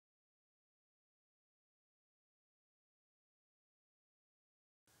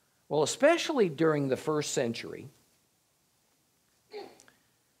Well, especially during the first century,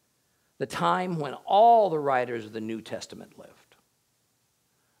 the time when all the writers of the New Testament lived,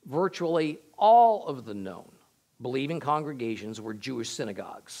 virtually all of the known believing congregations were Jewish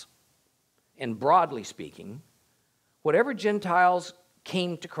synagogues. And broadly speaking, whatever Gentiles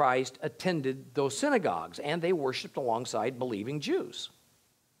came to Christ attended those synagogues, and they worshiped alongside believing Jews.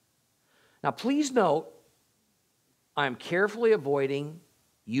 Now, please note, I'm carefully avoiding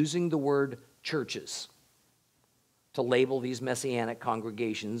using the word churches to label these messianic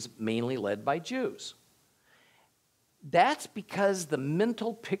congregations mainly led by Jews. That's because the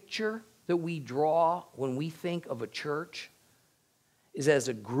mental picture that we draw when we think of a church is as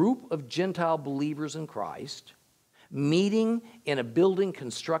a group of Gentile believers in Christ meeting in a building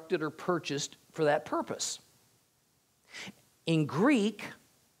constructed or purchased for that purpose. In Greek,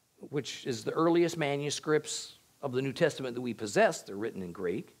 which is the earliest manuscripts of the New Testament that we possess, they're written in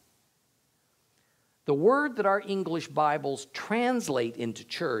Greek, the word that our English Bibles translate into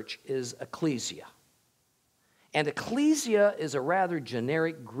church is ecclesia. And ecclesia is a rather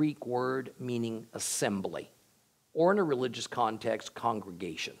generic Greek word meaning assembly, or in a religious context,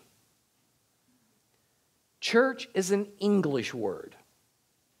 congregation. Church is an English word,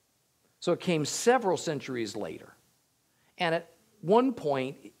 so it came several centuries later. And at one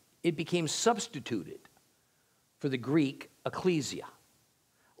point, it became substituted for the Greek ecclesia,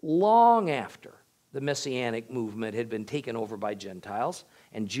 long after the Messianic movement had been taken over by Gentiles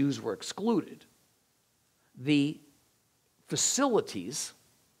and Jews were excluded. The facilities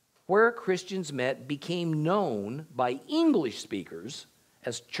where Christians met became known by English speakers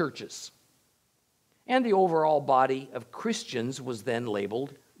as churches. And the overall body of Christians was then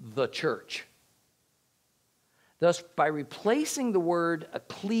labeled the church. Thus, by replacing the word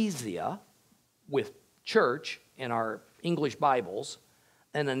ecclesia with church in our English Bibles,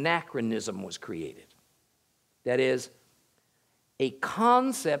 an anachronism was created. That is, a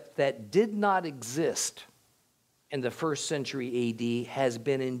concept that did not exist in the first century AD has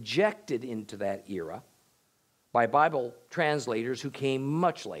been injected into that era by Bible translators who came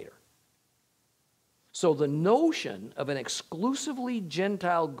much later. So the notion of an exclusively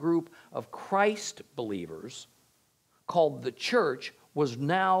Gentile group of Christ believers called the church was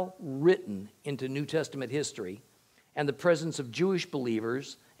now written into New Testament history, and the presence of Jewish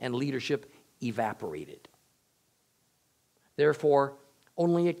believers and leadership evaporated. Therefore,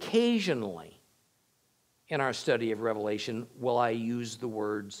 only occasionally in our study of Revelation will I use the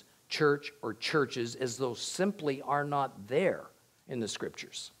words church or churches as though simply are not there in the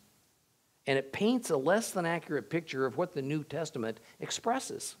Scriptures. And it paints a less than accurate picture of what the New Testament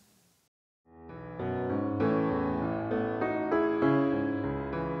expresses.